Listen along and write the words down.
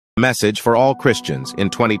Message for all Christians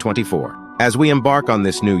in 2024. As we embark on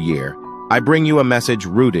this new year, I bring you a message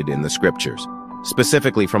rooted in the Scriptures,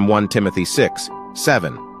 specifically from 1 Timothy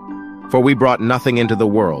 6:7. For we brought nothing into the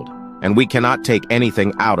world, and we cannot take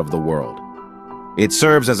anything out of the world. It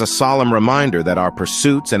serves as a solemn reminder that our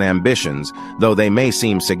pursuits and ambitions, though they may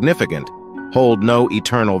seem significant, hold no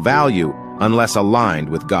eternal value unless aligned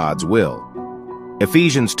with God's will.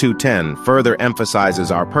 Ephesians 2:10 further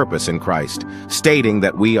emphasizes our purpose in Christ, stating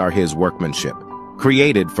that we are His workmanship,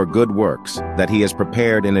 created for good works that He has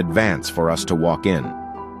prepared in advance for us to walk in.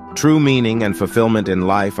 True meaning and fulfillment in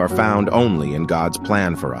life are found only in God's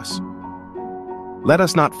plan for us. Let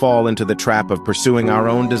us not fall into the trap of pursuing our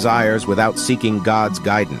own desires without seeking God's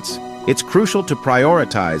guidance. It's crucial to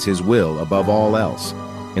prioritize His will above all else.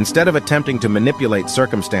 Instead of attempting to manipulate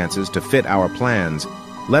circumstances to fit our plans,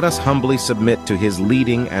 let us humbly submit to His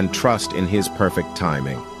leading and trust in His perfect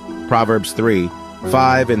timing. Proverbs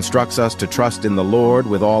 3:5 instructs us to trust in the Lord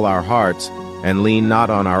with all our hearts and lean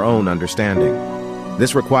not on our own understanding.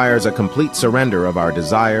 This requires a complete surrender of our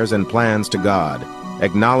desires and plans to God,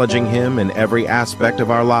 acknowledging Him in every aspect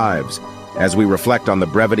of our lives. As we reflect on the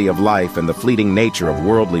brevity of life and the fleeting nature of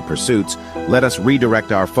worldly pursuits, let us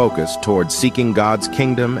redirect our focus towards seeking God's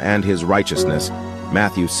kingdom and His righteousness.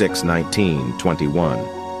 Matthew 6:19-21.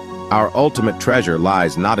 Our ultimate treasure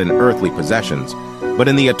lies not in earthly possessions, but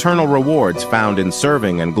in the eternal rewards found in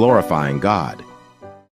serving and glorifying God.